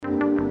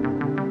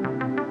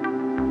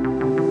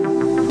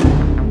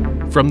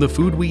From the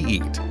food we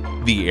eat,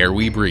 the air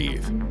we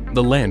breathe,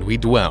 the land we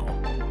dwell,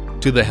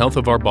 to the health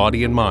of our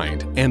body and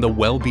mind and the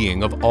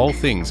well-being of all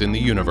things in the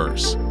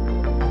universe.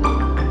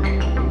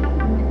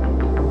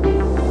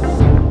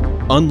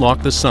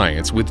 Unlock the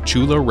science with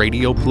Chula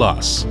Radio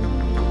Plus.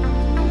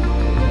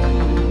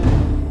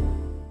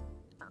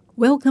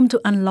 Welcome to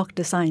Unlock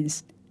the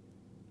Science.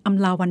 I'm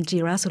Lawan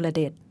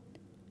Jirasuladet.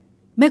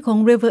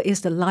 Mekong River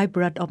is the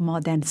lifeblood of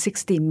more than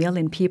 60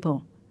 million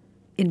people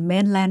in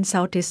mainland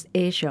Southeast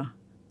Asia.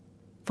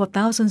 For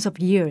thousands of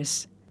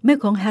years,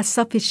 Mekong has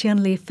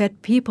sufficiently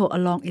fed people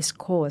along its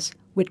course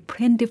with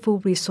plentiful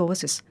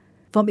resources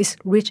from its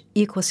rich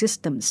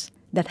ecosystems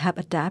that have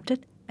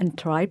adapted and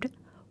thrived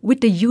with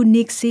the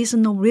unique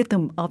seasonal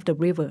rhythm of the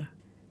river.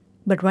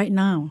 But right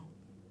now,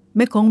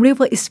 Mekong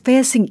River is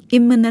facing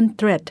imminent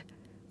threat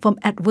from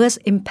adverse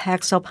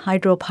impacts of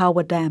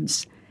hydropower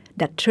dams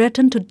that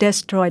threaten to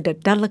destroy the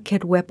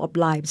delicate web of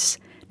lives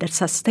that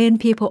sustain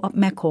people of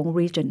Mekong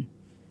region.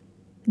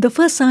 The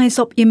first signs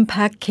of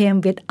impact came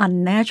with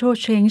unnatural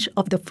change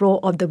of the flow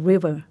of the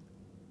river.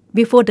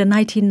 Before the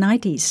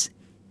 1990s,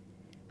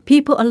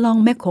 people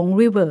along Mekong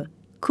River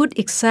could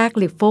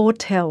exactly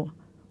foretell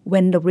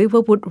when the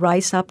river would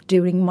rise up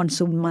during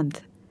monsoon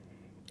month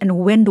and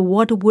when the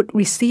water would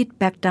recede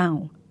back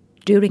down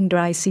during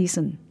dry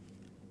season.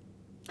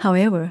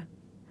 However,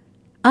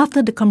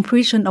 after the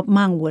completion of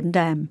Manwan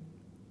Dam,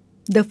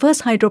 the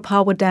first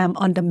hydropower dam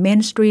on the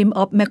main stream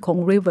of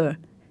Mekong River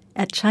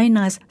at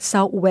China's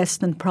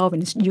southwestern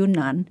province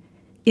Yunnan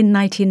in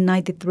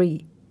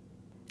 1993,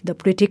 the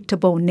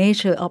predictable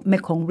nature of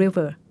Mekong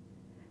River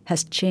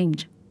has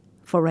changed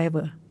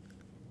forever.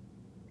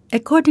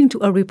 According to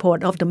a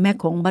report of the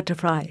Mekong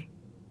Butterfly,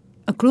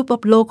 a group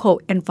of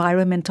local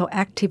environmental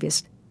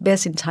activists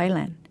based in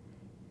Thailand,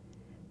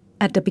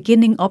 at the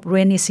beginning of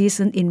rainy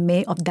season in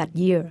May of that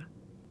year,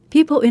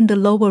 people in the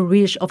lower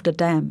reach of the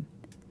dam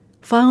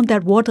found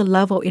that water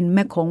level in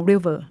Mekong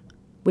River,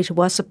 which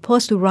was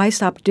supposed to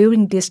rise up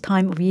during this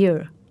time of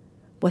year,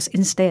 was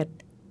instead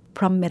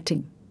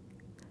plummeting,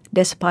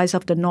 despite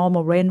of the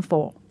normal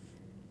rainfall.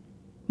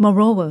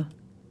 Moreover,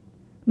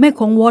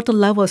 Mekong water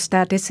level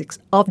statistics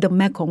of the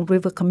Mekong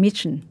River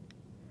Commission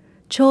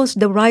shows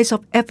the rise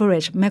of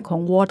average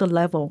Mekong water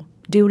level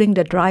during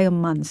the drier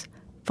months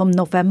from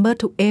November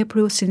to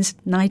April since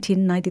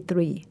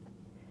 1993.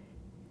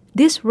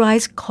 This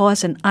rise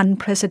caused an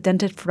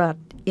unprecedented flood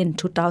in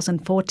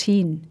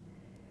 2014,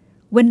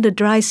 when the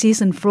dry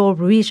season flow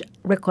reached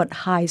record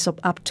highs of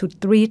up to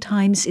 3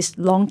 times its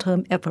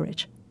long-term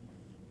average.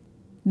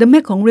 The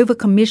Mekong River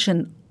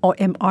Commission, or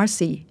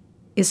MRC,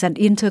 is an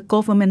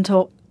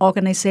intergovernmental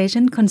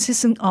organization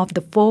consisting of the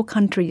 4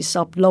 countries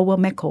of Lower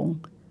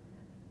Mekong,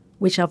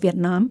 which are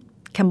Vietnam,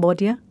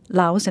 Cambodia,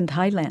 Laos, and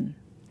Thailand.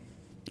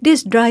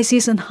 These dry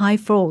season high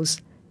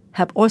flows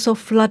have also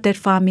flooded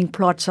farming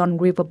plots on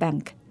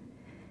riverbank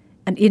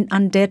and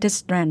inundated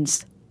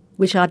strands,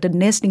 which are the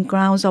nesting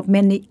grounds of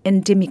many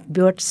endemic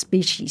bird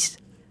species.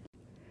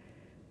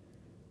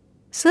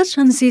 Such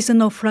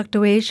unseasonal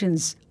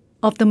fluctuations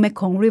of the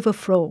Mekong River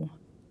flow,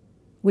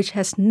 which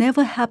has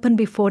never happened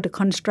before the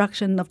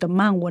construction of the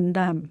Manwan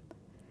Dam,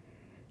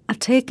 are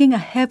taking a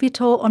heavy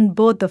toll on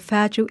both the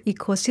fragile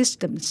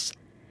ecosystems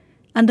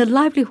and the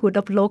livelihood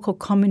of local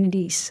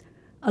communities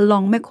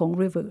along Mekong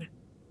River.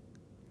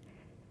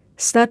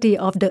 Study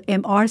of the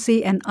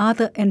MRC and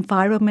other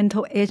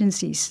environmental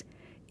agencies,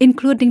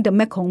 including the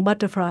Mekong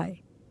Butterfly,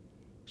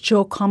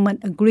 show common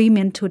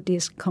agreement to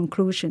this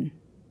conclusion.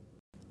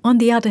 On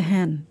the other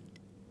hand,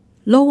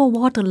 lower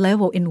water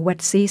level in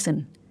wet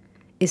season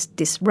is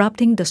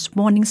disrupting the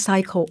spawning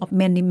cycle of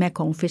many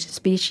Mekong fish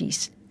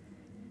species.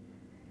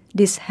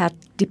 This had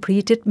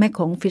depleted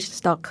Mekong fish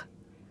stock,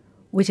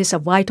 which is a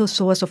vital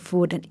source of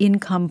food and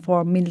income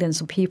for millions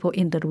of people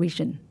in the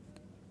region.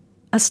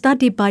 A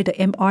study by the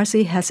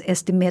MRC has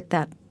estimated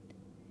that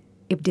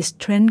if this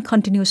trend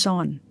continues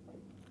on,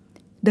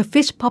 the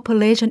fish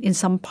population in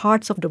some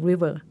parts of the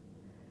river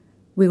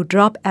will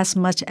drop as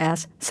much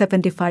as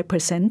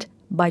 75%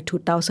 by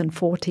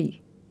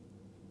 2040.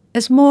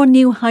 As more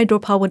new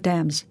hydropower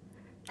dams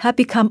have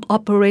become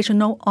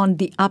operational on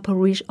the upper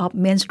reach of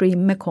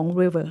mainstream Mekong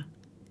River,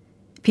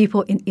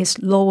 people in its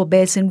lower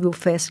basin will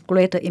face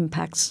greater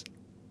impacts.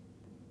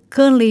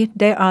 Currently,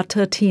 there are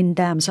 13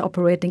 dams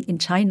operating in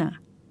China,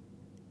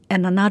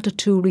 and another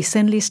 2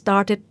 recently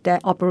started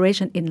their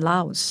operation in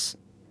Laos.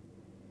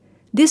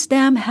 These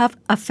dams have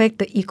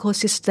affected the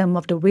ecosystem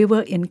of the river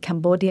in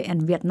Cambodia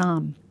and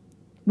Vietnam,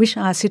 which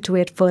are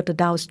situated further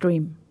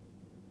downstream.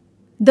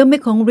 The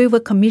Mekong River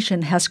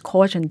Commission has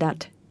cautioned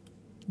that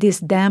these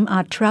dams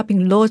are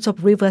trapping loads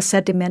of river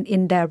sediment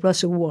in their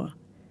reservoir,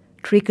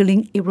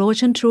 triggering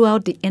erosion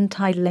throughout the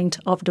entire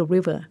length of the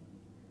river,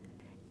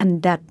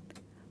 and that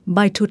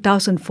by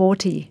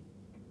 2040,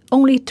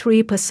 only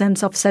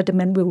 3% of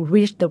sediment will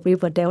reach the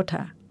river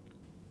delta.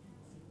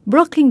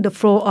 Blocking the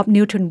flow of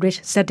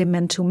nutrient-rich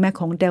sediment to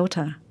Mekong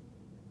Delta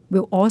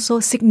will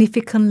also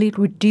significantly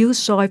reduce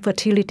soil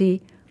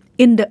fertility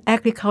in the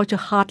agriculture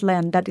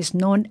heartland that is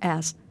known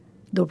as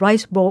the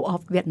Rice Bowl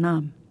of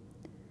Vietnam.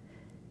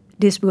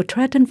 This will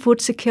threaten food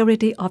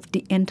security of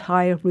the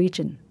entire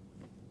region.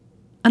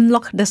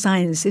 Unlock the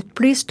Science is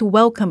pleased to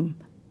welcome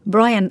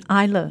Brian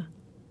Eyler,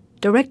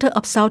 Director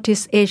of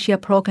Southeast Asia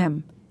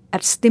Program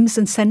at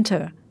Stimson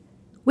Center,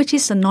 which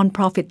is a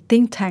nonprofit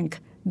think tank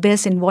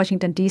based in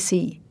Washington,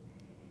 D.C.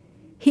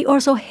 He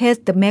also heads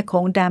the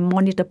Mekong Dam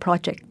Monitor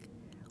Project,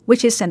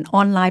 which is an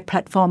online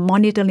platform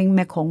monitoring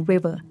Mekong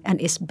River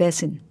and its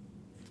basin.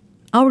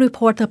 Our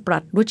reporter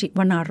Prat Ruchit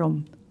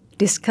Wanarom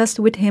discussed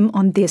with him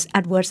on these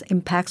adverse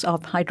impacts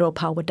of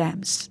hydropower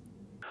dams.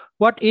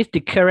 What is the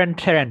current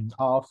trend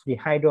of the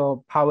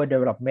hydropower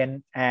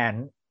development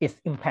and its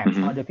impact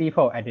on the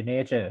people and the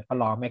nature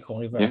along Mekong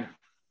River? Yeah.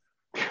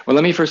 Well,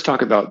 let me first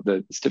talk about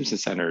the Stimson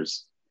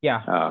Center's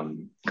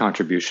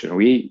contribution.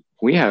 We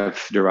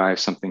have derived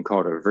something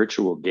called a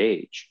virtual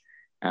gauge.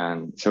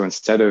 And so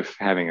instead of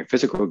having a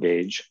physical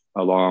gauge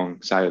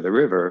alongside of the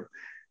river,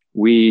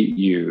 we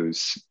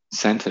use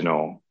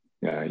Sentinel,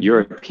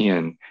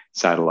 European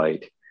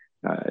satellite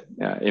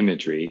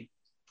imagery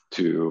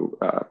to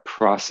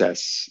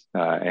process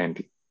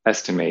and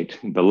estimate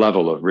the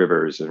level of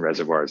rivers and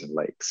reservoirs and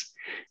lakes.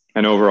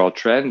 An overall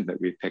trend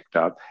that we picked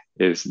up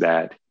is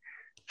that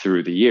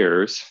through the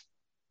years,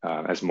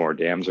 as more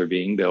dams are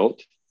being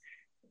built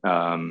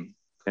in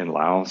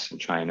Laos and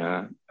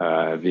China,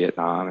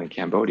 Vietnam and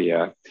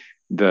Cambodia,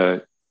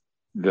 the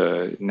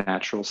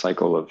natural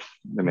cycle of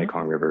the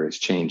Mekong River is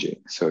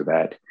changing, so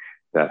that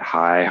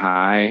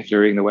high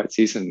during the wet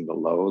season, the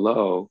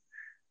low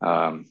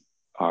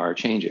are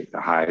changing.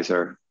 The highs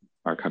are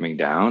coming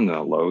down, the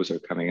lows are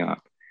coming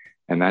up.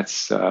 And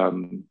that's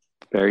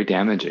very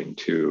damaging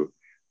to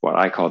what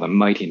I call the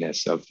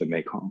mightiness of the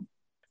Mekong.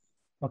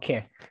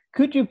 Okay.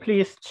 Could you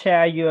please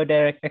share your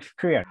direct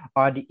experience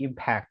on the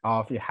impact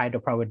of the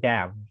hydropower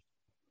dam?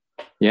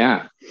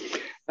 Yeah,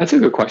 that's a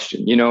good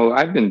question. You know,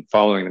 I've been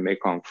following the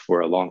Mekong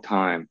for a long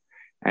time,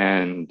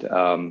 and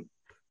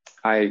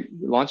I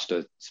launched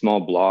a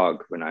small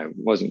blog when I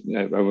wasn't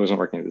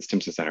working at the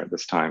Stimson Center at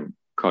this time,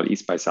 called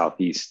East by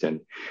Southeast,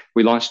 and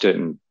we launched it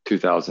in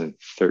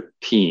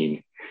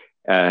 2013.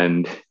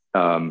 And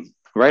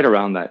right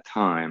around that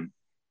time,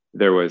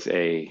 there was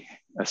a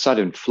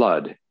sudden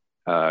flood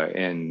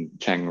in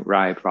Chiang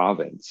Rai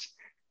province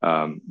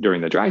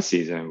during the dry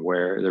season,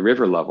 where the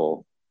river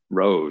level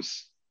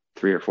rose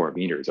 3 or 4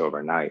 meters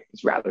overnight.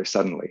 It's rather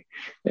suddenly.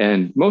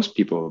 And most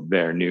people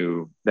there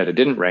knew that it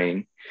didn't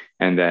rain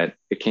and that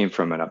it came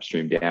from an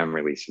upstream dam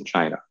release in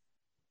China.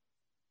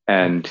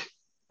 And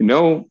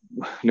no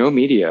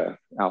media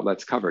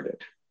outlets covered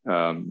it.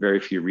 Very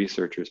few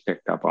researchers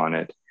picked up on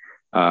it.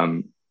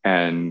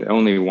 And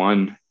only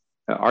one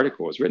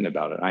article was written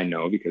about it. I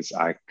know because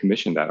I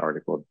commissioned that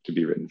article to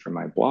be written for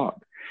my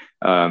blog.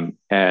 And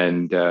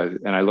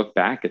I look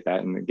back at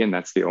that, and again,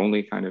 that's the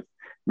only kind of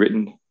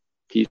written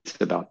piece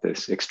about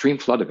this extreme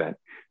flood event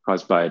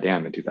caused by a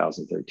dam in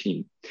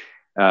 2013.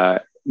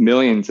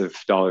 Millions of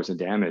dollars in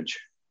damage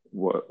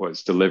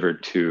was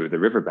delivered to the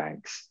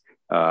riverbanks.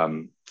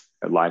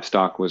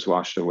 Livestock was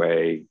washed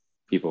away,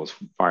 people's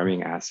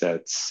farming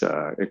assets,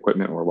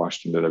 equipment were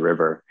washed into the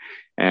river.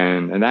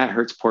 And that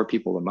hurts poor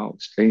people the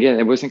most. And again,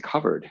 it wasn't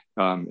covered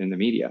in the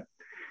media.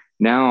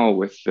 Now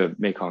with the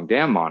Mekong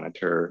Dam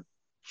Monitor,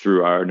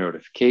 through our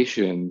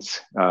notifications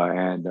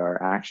and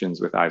our actions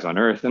with Eyes on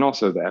Earth, and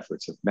also the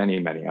efforts of many,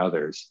 many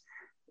others,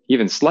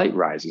 even slight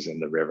rises in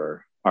the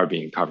river are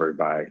being covered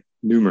by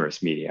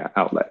numerous media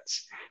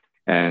outlets.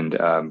 And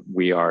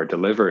we are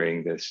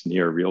delivering this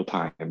near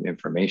real-time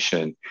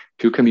information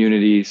to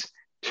communities,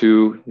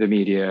 to the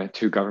media,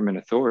 to government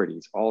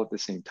authorities, all at the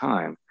same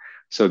time,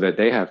 so that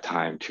they have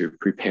time to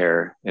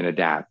prepare and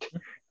adapt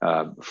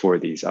for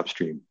these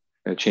upstream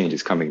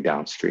changes coming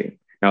downstream.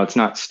 Now, it's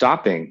not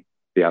stopping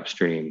the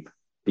upstream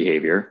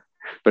behavior,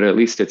 but at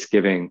least it's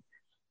giving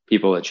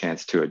people a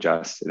chance to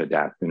adjust and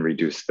adapt and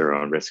reduce their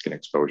own risk and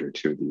exposure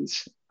to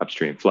these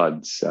upstream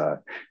floods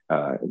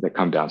that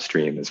come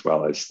downstream, as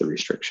well as the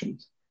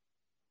restrictions.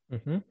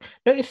 Mm-hmm.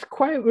 That is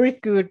quite very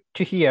good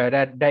to hear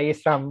that there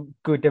is some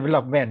good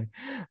development.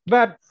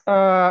 But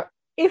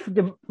if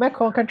the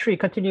Mekong country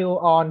continue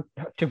on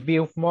to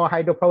build more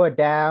hydropower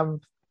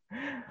dams,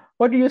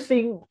 what do you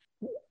think,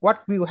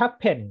 what will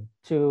happen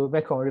to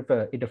Mekong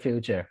River in the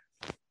future?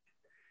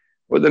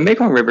 Well, the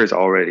Mekong River is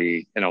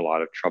already in a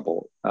lot of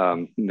trouble.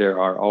 There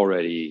are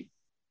already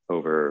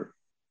over,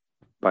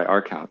 by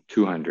our count,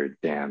 200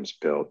 dams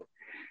built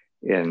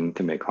in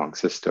the Mekong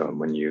system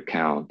when you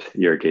count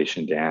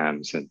irrigation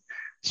dams and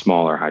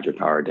smaller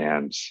hydropower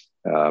dams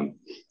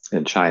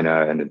in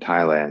China and in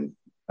Thailand,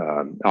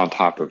 on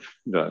top of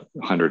the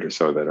 100 or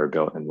so that are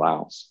built in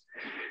Laos.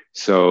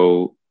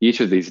 So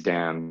each of these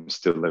dams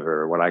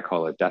deliver what I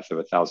call a death of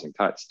 1,000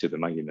 cuts to the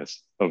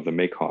mightiness of the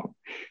Mekong.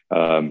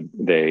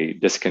 They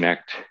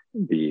disconnect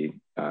the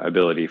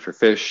ability for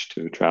fish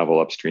to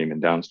travel upstream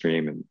and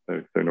downstream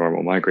and their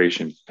normal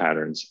migration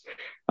patterns.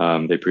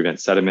 They prevent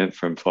sediment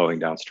from flowing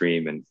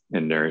downstream and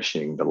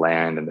nourishing the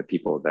land and the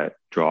people that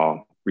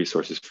draw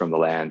resources from the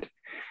land.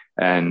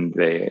 And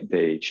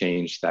they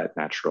change that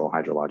natural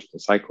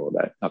hydrological cycle,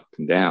 that up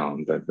and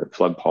down, the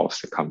flood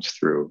pulse that comes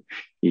through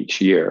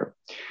each year.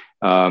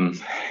 And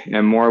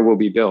more will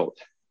be built.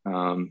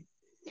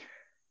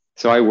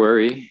 So I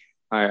worry.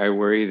 I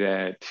worry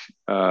that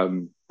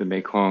the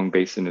Mekong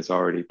Basin has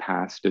already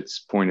passed its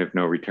point of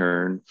no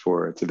return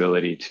for its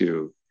ability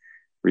to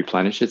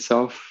replenish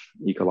itself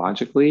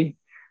ecologically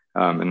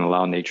and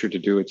allow nature to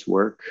do its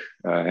work.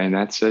 And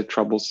that's a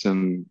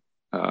troublesome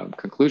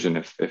conclusion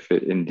if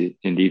it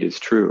indeed is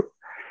true.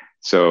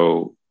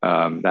 So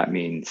that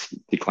means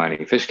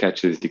declining fish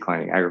catches,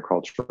 declining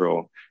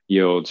agricultural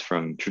yields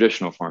from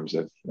traditional forms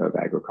of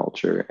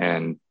agriculture,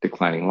 and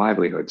declining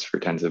livelihoods for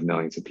tens of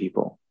millions of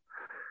people.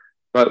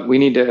 But we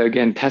need to,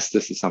 again, test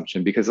this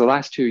assumption, because the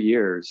last 2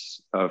 years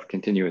of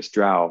continuous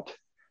drought,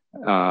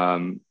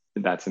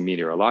 that's a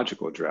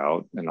meteorological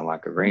drought and a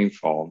lack of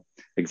rainfall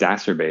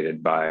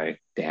exacerbated by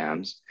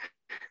dams,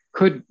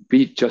 could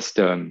be just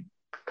a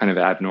kind of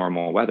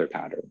abnormal weather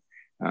pattern.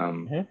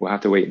 We'll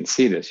have to wait and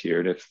see this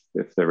year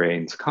if the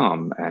rains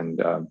come.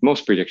 And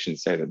most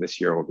predictions say that this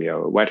year will be a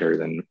wetter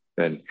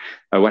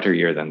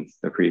year than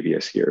the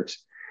previous years.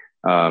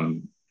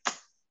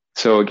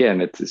 So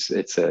again, it's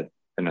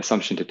an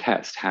assumption to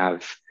test.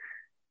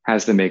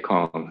 Has the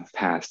Mekong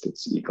passed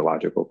its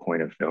ecological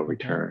point of no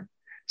return?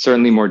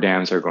 Certainly more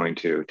dams are going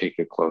to take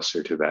it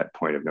closer to that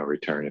point of no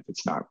return if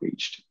it's not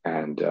reached.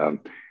 And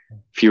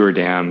fewer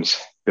dams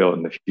built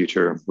in the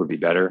future would be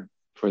better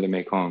for the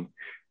Mekong.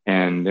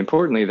 And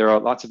importantly, there are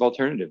lots of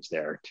alternatives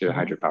there to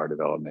hydropower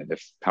development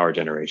if power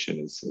generation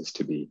is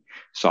to be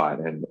sought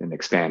and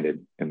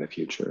expanded in the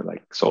future,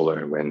 like solar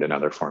and wind and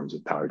other forms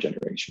of power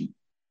generation.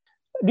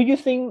 Do you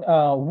think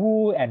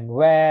who and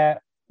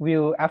where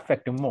will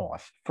affect the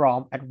most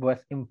from adverse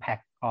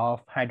impact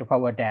of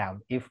hydropower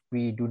dam if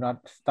we do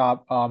not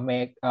stop or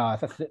make a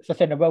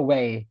sustainable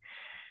way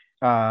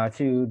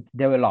to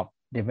develop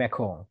the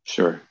Mekong?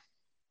 Sure.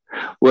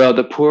 Well,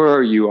 the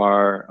poorer you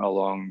are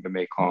along the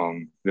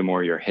Mekong, the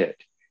more you're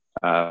hit.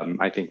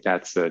 I think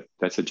that's a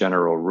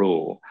general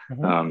rule.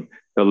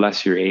 The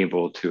less you're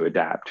able to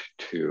adapt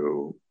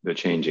to the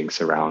changing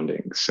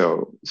surroundings.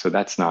 So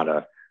that's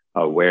not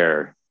a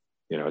where,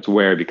 it's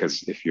where,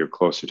 because if you're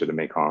closer to the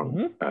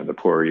Mekong, the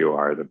poorer you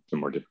are, the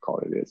more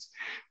difficult it is.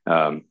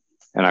 And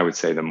I would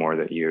say the more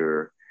that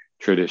your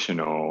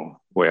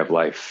traditional way of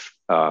life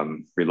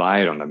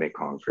relied on the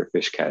Mekong for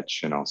fish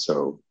catch and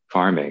also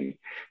farming,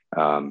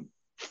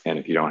 and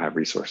if you don't have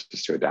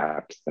resources to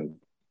adapt, then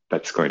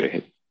that's going to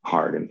hit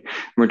hard. And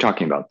we're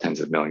talking about tens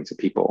of millions of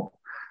people.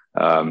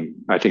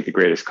 I think the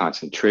greatest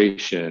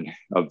concentration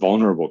of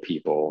vulnerable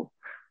people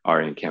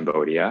are in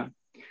Cambodia,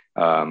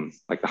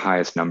 like the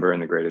highest number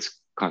and the greatest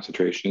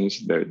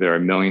concentrations. There are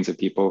millions of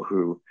people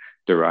who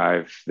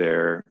derive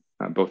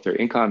both their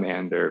income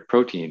and their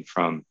protein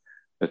from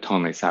the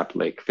Tonle Sap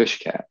Lake fish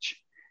catch.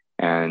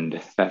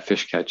 And that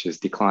fish catch is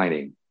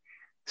declining.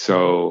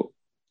 So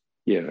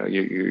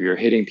you're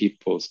hitting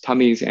people's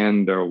tummies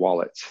and their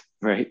wallets,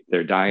 right?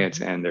 Their diets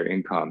and their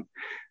income.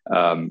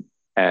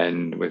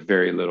 And with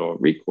very little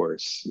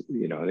recourse,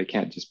 they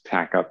can't just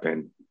pack up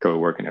and go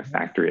work in a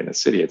factory in a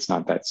city. It's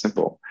not that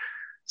simple.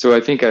 So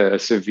I think a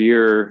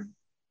severe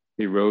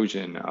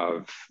erosion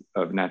of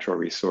natural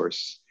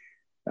resource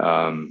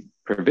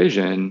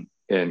provision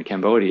in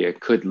Cambodia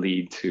could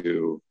lead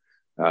to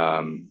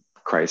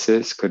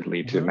crisis, could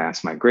lead to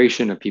mass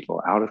migration of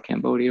people out of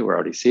Cambodia. We're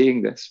already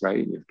seeing this,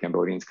 right? You have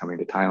Cambodians coming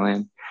to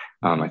Thailand.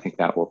 I think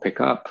that will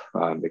pick up.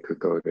 They could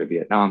go to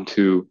Vietnam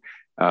too.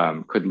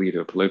 Could lead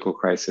to a political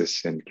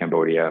crisis in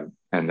Cambodia.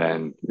 And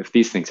then if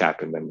these things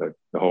happen, then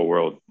the whole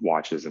world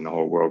watches and the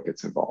whole world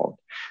gets involved,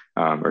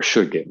 or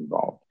should get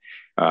involved,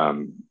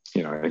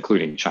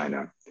 including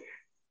China.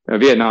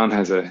 Vietnam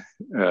has a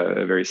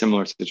very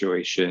similar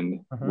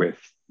situation with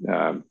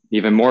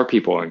even more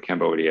people in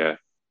Cambodia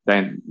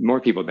than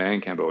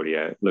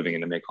Cambodia living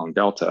in the Mekong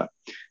Delta.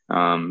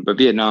 But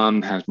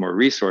Vietnam has more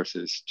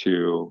resources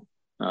to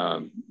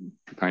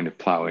kind of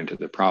plow into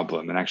the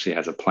problem, and actually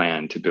has a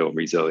plan to build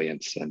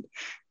resilience and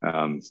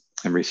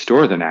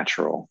restore the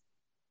natural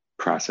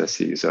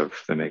processes of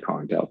the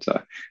Mekong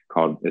Delta,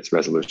 called its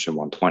Resolution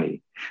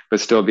 120. But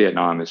still,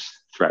 Vietnam is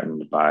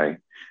threatened by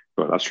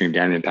both upstream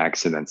dam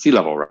impacts and then sea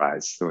level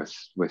rise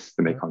with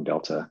the Mekong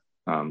Delta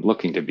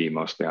looking to be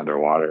mostly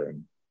underwater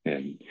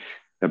and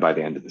by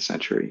the end of the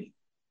century.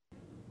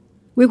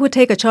 We will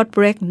take a short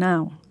break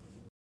now.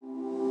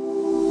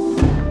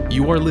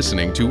 You are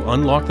listening to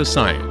Unlock the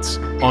Science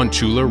on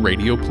Chula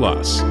Radio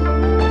Plus.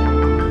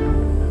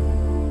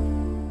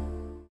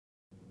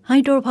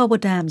 Hydropower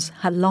dams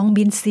had long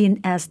been seen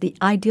as the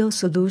ideal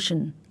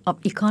solution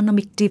of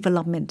economic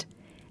development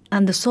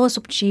and the source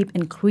of cheap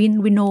and clean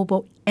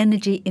renewable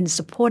energy in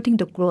supporting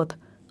the growth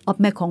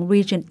of Mekong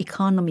region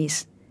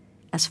economies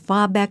as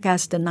far back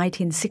as the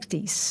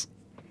 1960s.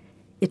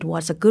 It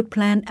was a good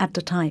plan at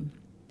the time,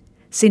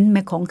 since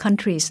Mekong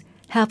countries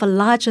have a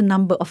larger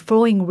number of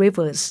flowing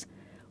rivers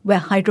where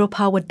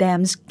hydropower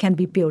dams can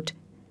be built,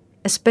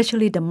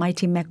 especially the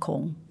mighty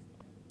Mekong.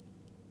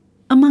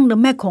 Among the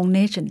Mekong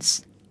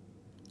nations,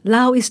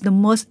 Laos is the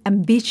most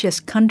ambitious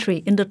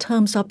country in the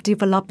terms of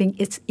developing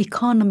its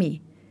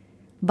economy,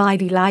 by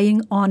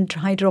relying on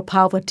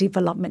hydropower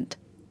development.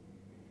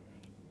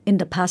 In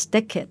the past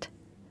decade,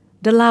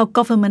 the Lao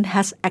government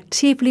has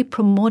actively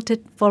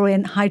promoted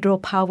foreign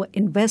hydropower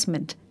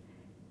investment.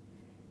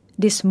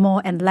 This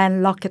small and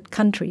landlocked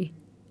country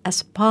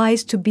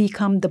aspires to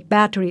become the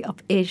battery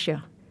of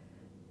Asia.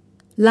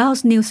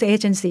 Laos news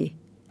agency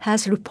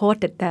has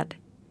reported that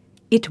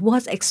it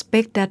was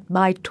expected that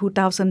by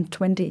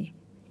 2020,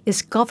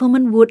 its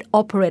government would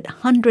operate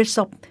hundreds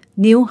of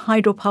new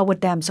hydropower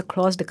dams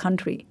across the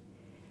country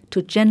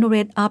to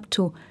generate up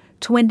to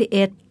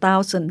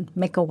 28,000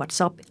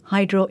 megawatts of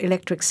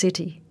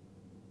hydroelectricity.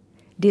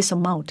 This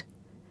amount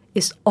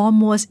is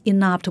almost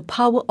enough to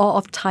power all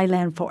of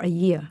Thailand for a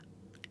year.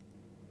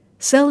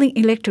 Selling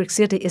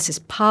electricity to its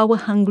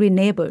power-hungry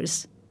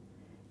neighbors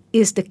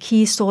is the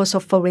key source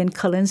of foreign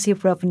currency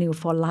revenue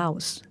for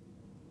Laos.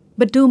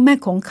 But do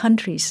Mekong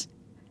countries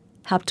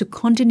have to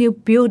continue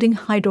building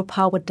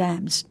hydropower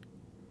dams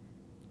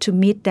to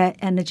meet their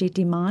energy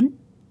demand?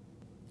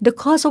 The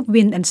cost of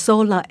wind and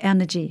solar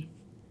energy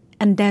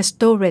and their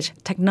storage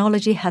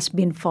technology has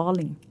been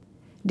falling.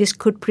 This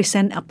could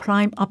present a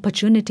prime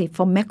opportunity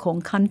for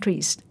Mekong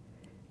countries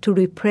to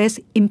replace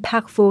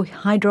impactful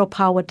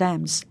hydropower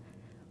dams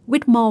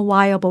with more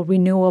viable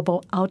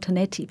renewable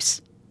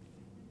alternatives.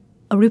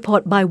 A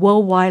report by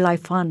World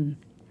Wildlife Fund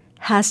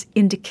has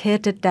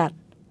indicated that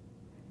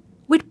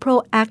with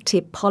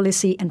proactive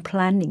policy and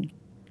planning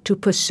to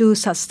pursue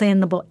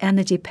sustainable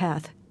energy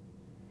path,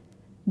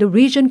 the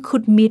region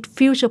could meet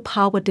future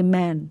power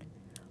demand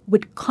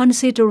with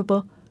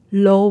considerable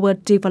lower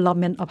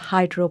development of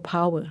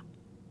hydropower.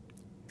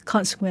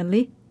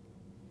 Consequently,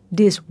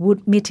 this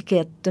would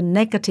mitigate the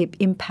negative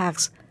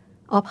impacts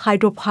of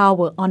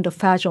hydropower on the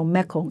fragile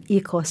Mekong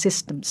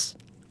ecosystems.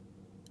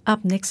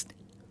 Up next,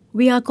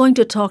 we are going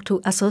to talk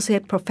to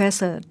Associate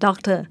Professor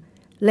Dr.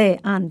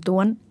 Anh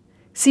Tuan,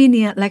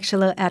 Senior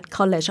Lecturer at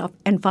College of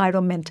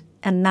Environment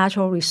and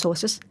Natural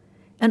Resources,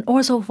 and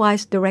also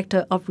Vice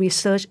Director of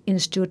Research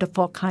Institute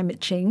for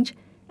Climate Change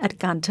at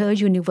Tho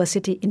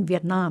University in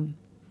Vietnam,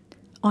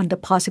 on the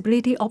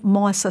possibility of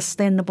more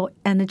sustainable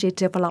energy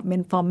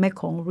development for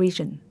Mekong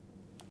region.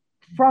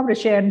 From the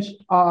change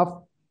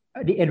of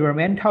the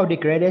environmental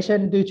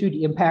degradation due to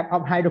the impact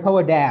of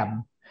hydropower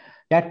dam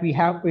that we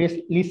have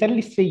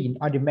recently seen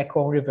on the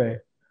Mekong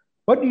River,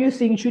 what do you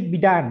think should be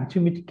done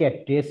to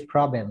mitigate this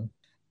problem?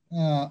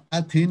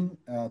 I think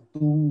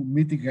to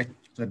mitigate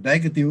the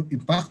negative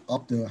impact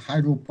of the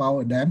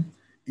hydropower dam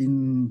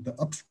in the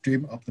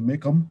upstream of the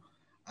Mekong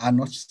are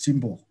not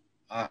simple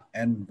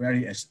and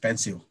very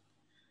expensive.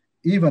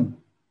 Even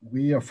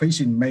we are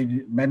facing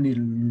many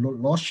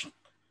losses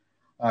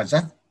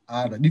that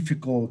are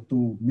difficult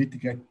to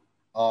mitigate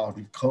or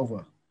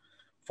recover.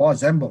 For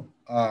example,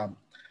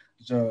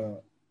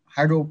 the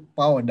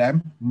hydropower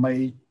dam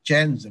may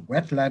change the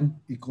wetland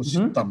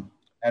ecosystem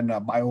and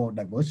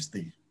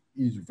biodiversity.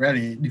 Is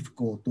very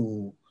difficult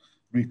to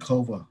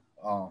recover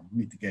or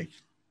mitigate.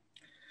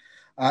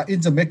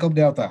 In the Mekong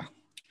Delta,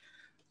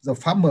 the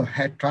farmer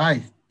had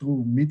tried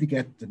to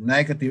mitigate the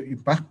negative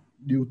impact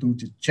due to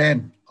the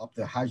change of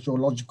the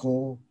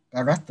hydrological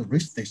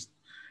characteristics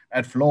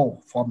and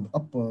flow from the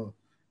upper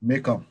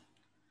Mekong,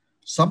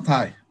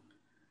 sometimes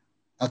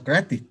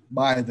aggravated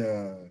by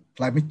the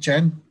climate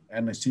change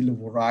and the sea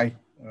level rise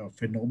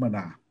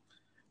phenomena.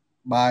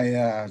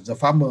 By the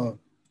farmer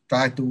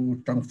try to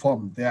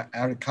transform their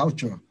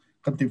agriculture,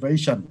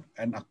 cultivation,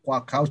 and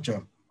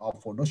aquaculture or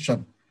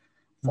production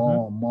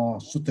for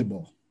more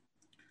suitable.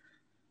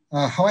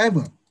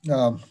 However,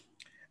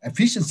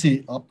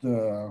 efficiency of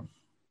the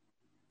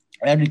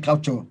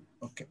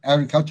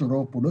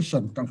agricultural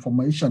production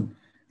transformation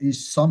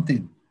is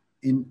something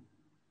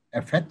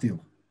ineffective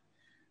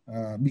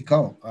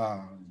because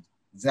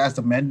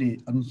there's many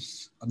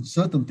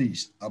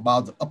uncertainties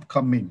about the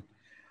upcoming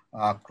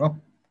crop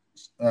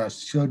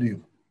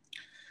schedule.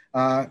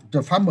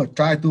 The farmer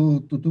try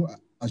to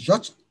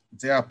adjust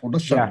their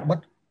production,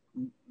 but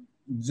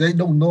they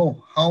don't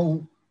know how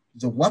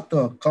the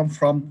water come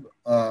from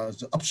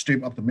the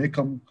upstream of the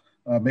Mekong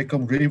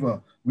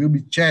River will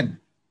be changed.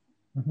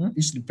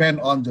 It depends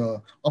on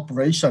the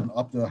operation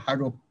of the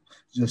hydropower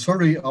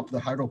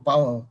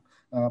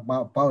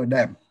power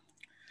dam.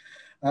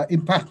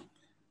 In fact,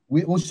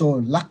 we also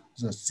lack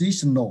the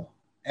seasonal,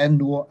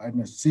 annual,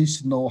 and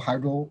seasonal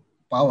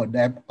hydropower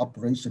dam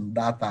operation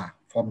data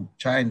from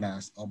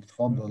China or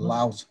from the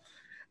Laos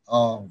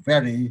are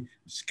very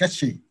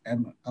sketchy,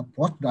 and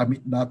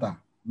approximate data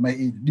may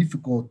be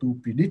difficult to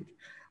predict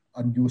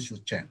unusual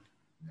change.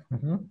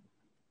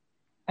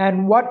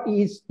 And what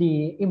is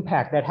the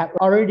impact that have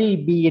already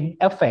been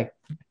effect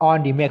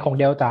on the Mekong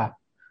Delta?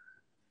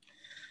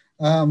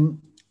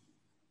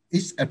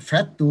 It's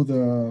affect to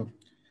the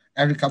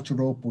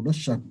agricultural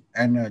production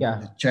and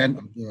the change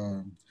of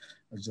the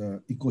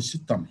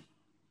ecosystem.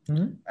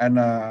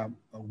 And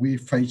we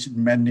face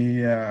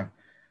many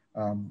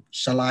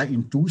saline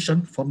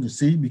intrusion from the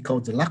sea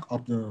because the lack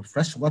of the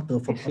fresh water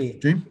from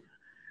upstream,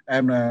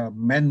 and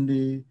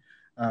many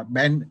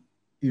bank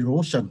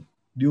erosion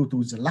due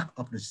to the lack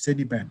of the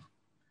sediment.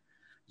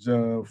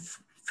 The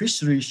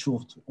fishery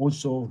should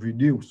also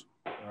reduce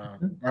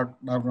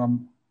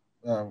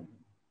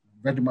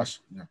very much.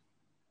 Yeah.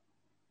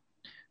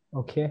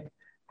 Okay.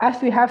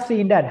 As we have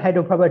seen that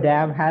hydropower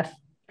dam has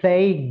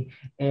played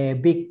a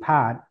big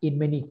part in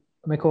many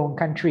Mekong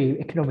country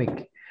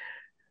economic.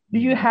 Do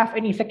you have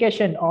any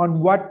suggestion on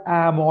what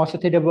are more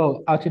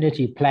sustainable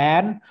alternative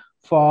plan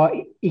for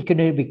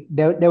economic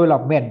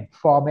development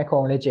for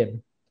Mekong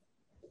region?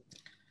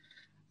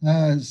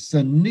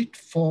 The need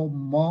for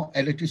more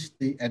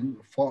electricity and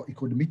for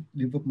economic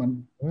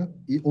development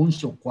is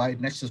also quite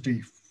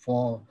necessary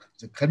for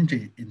the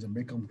country in the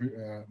Mekong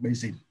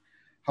Basin.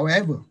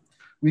 However,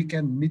 we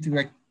can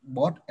mitigate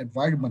both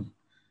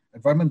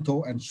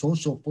environmental and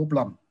social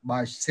problems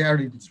by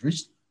sharing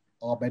risk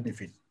or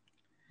benefit.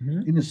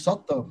 In the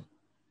short term,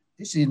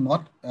 it is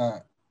not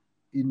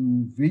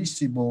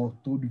invisible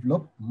to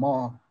develop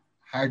more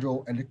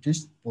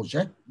hydroelectric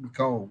projects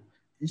because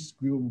it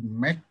will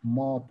make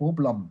more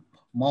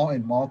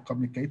and more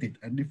complicated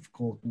and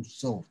difficult to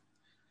solve.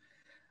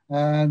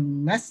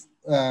 Next,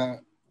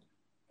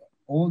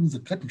 all the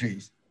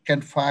countries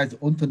can find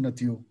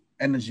alternative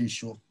energy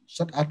sources,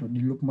 such as the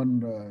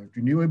development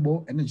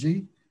renewable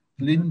energy,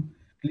 cleaner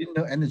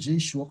energy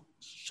sources,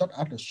 such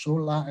as the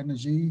solar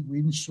energy,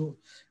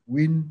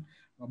 wind,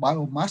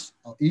 biomass,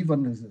 or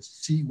even the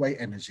seaway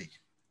energy.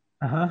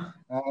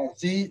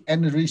 These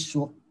energy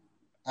sources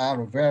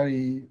are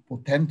very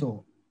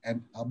potential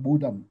and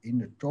abundant in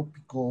the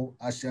tropical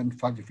Asian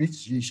Pacific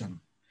region.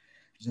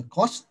 The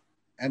cost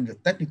and the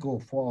technical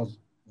for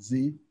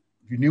the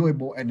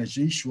renewable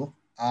energy source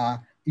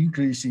are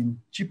increasing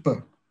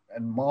cheaper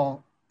and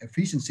more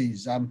efficiency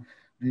than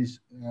this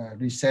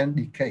recent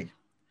decade.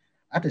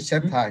 At the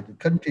same time, the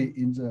country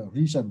in the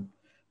region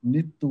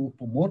need to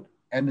promote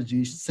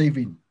energy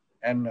saving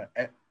and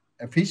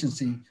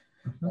efficiency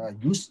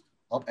use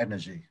of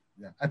energy.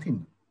 Yeah, I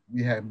think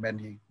we have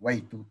many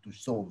ways to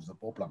solve the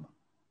problem.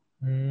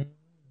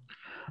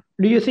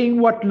 Do you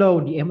think what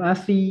role the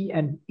MRC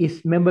and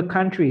its member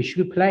countries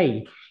should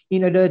play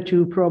in order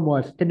to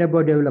promote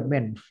sustainable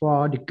development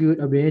for the good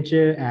of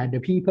nature and the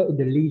people in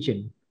the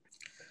region?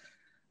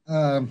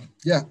 I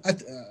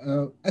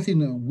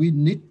think we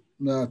need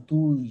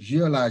to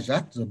realize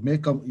that the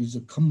Mekong is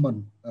a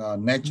common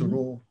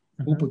natural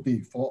property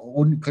for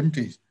all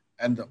countries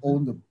and all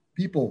the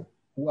people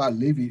who are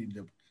living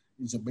in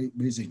the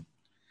basin.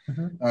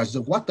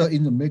 The water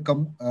in the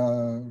Mekong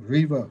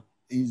River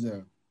is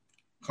a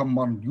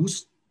common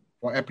use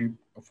for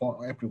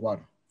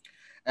everyone.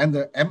 And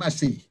the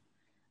MRC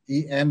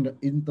and the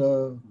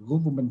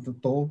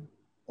intergovernmental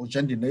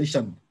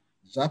organization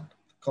that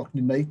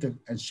coordinated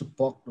and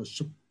support the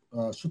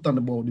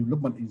sustainable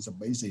development in the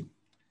basin.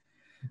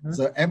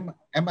 The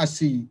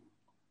MRC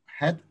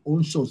had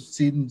also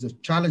seen the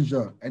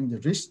challenger and the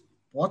risk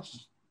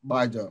posed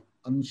by the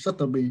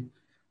unsustainable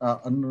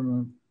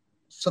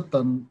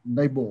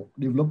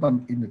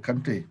development in the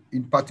country,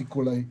 in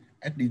particular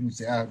adding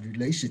their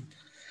relation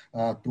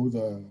to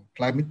the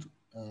climate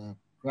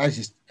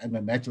crisis and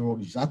the natural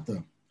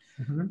disaster.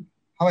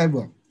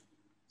 However,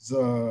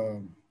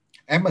 the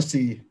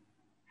MRC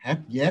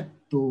have yet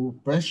to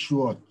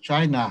pressure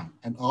China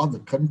and other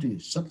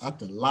countries such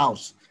as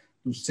Laos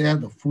to share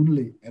the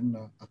fully and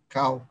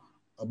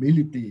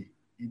accountability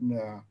in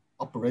the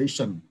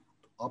operation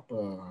of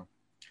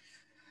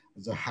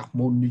the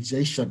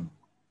harmonization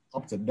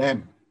of the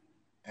dam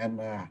and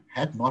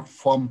had not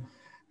formed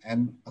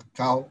an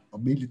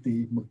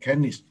accountability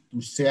mechanism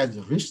to share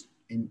the risk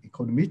in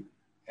economic,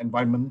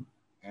 environment,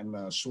 and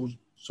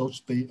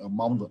society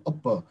among the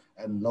upper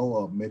and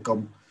lower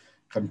Mekong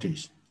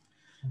countries.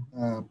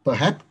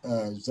 Perhaps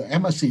the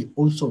MRC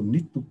also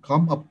need to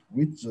come up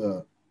with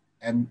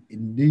an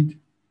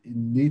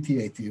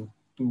initiative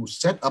to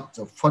set up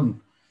the fund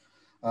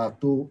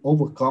to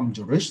overcome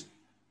the risk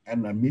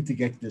and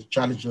mitigate the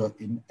challenges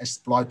in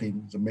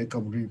exploiting the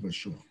Mekong River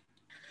shore.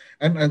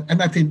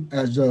 And I think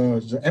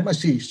the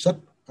MRC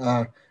should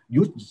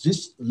use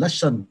this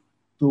lesson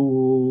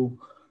to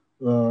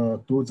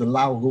the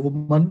Lao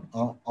government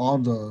or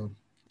the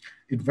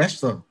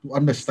investor to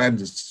understand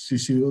the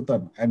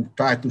situation and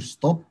try to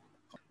stop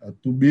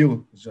to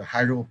build the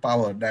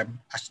hydropower dam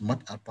as much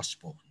as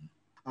possible.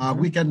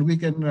 We can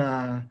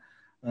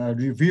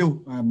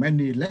review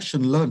many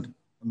lessons learned,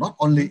 not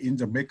only in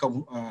the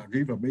Mekong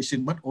River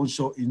Basin, but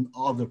also in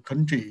other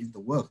countries in the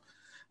world,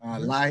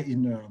 like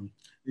in the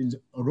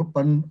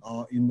European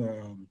or in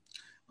the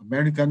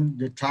American.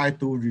 They try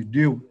to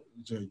reduce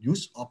the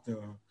use of the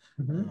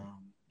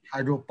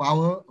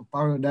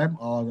hydropower dam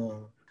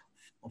or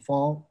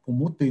for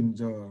promoting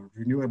the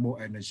renewable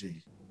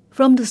energy.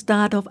 From the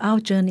start of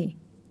our journey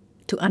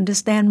to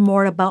understand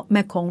more about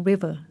Mekong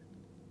River,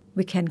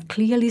 we can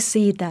clearly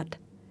see that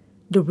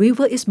the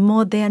river is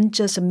more than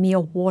just a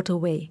mere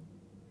waterway.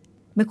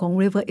 Mekong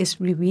River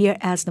is revered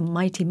as the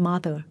mighty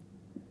mother,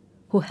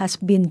 who has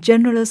been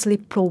generously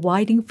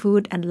providing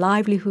food and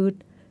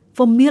livelihood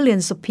for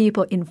millions of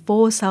people in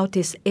 4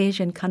 Southeast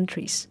Asian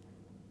countries.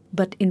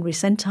 But in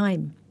recent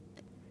time,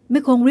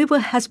 Mekong River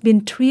has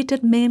been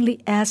treated mainly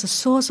as a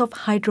source of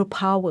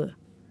hydropower,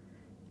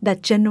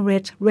 that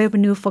generate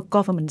revenue for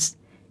governments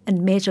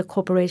and major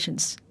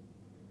corporations.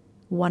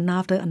 One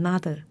after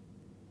another,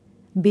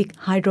 big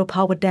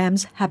hydropower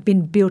dams have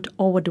been built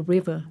over the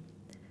river,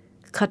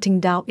 cutting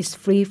down its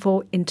free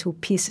fall into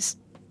pieces.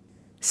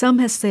 Some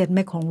have said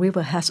Mekong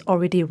River has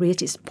already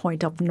reached its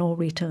point of no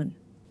return.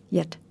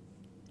 Yet,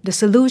 the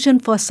solution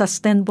for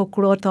sustainable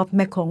growth of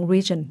Mekong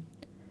region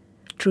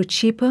through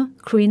cheaper,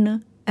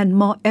 cleaner, and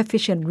more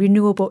efficient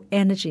renewable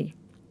energy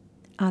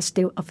are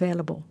still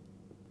available.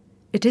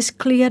 It is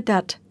clear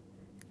that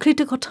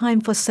critical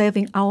time for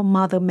saving our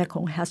mother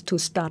Mekong has to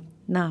start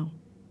now,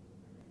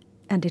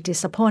 and it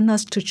is upon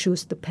us to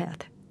choose the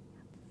path.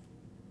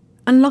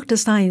 Unlock the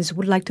Science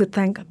would like to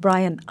thank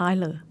Brian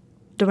Eyler,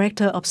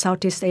 Director of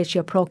Southeast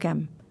Asia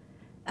Program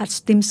at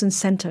Stimson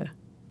Center,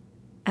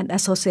 and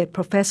Associate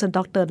Professor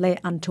Dr.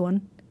 Anh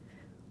Tuan,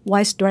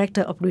 Vice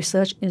Director of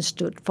Research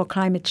Institute for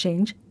Climate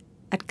Change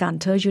at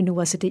Tho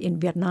University in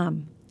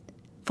Vietnam,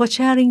 for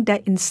sharing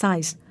their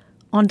insights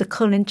on the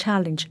current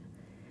challenge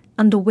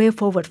and the way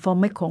forward for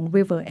Mekong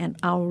River and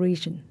our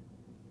region.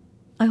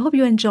 I hope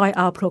you enjoy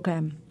our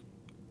program.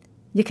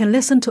 You can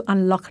listen to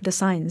Unlock the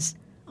Science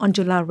on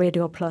July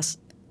Radio Plus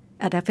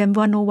at FM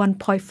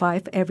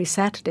 101.5 every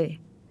Saturday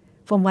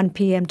from 1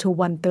 p.m. to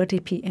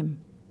 1:30 p.m.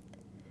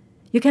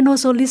 You can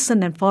also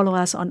listen and follow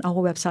us on our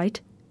website,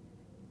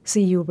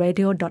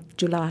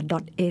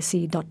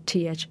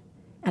 curadio.jula.ac.th,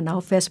 and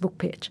our Facebook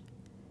page.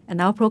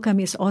 And our program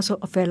is also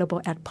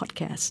available at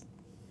podcast.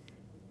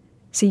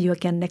 See you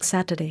again next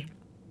Saturday.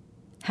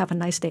 Have a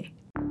nice day.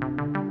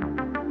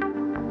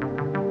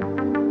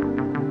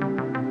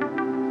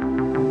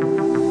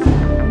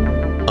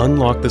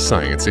 Unlock the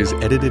Science is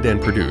edited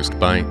and produced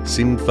by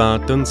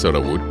Sinfa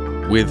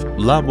Tunsarawut with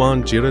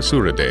Lawan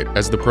Jirasuradet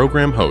as the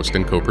program host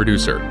and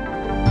co-producer.